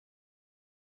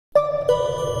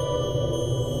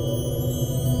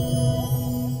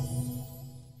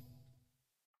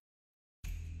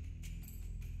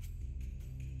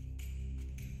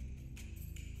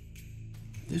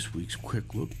this week's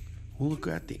quick look, we'll look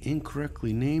at the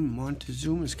incorrectly named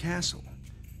Montezuma's castle.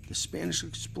 The Spanish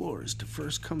explorers to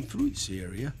first come through this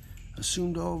area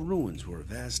assumed all ruins were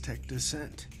of Aztec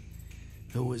descent,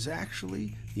 though it was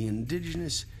actually the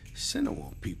indigenous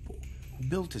Sedona people who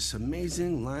built this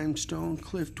amazing limestone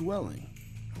cliff dwelling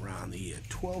around the year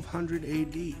 1200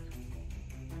 AD.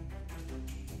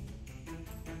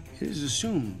 It is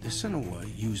assumed the Sedona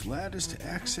used ladders to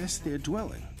access their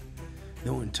dwelling,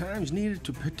 though in times needed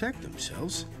to protect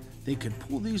themselves, they could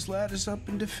pull these ladders up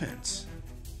in defense.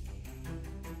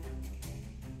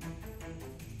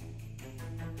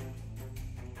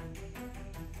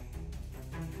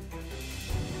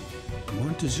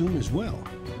 Montezuma's well,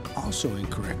 also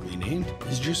incorrectly named,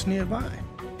 is just nearby,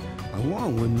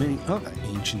 along with many other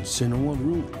ancient Sedona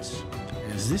ruins,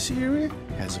 as this area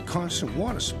has a constant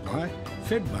water supply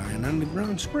fed by an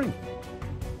underground spring.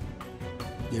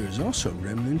 There is also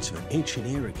remnants of an ancient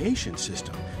irrigation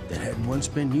system that had once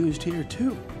been used here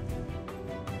too.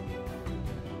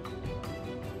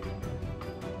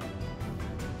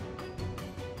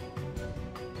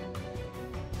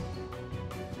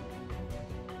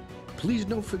 Please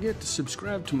don't forget to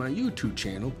subscribe to my YouTube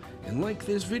channel and like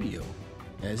this video,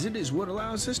 as it is what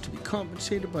allows us to be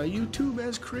compensated by YouTube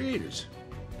as creators.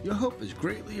 Your help is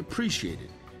greatly appreciated,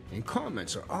 and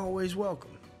comments are always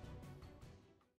welcome.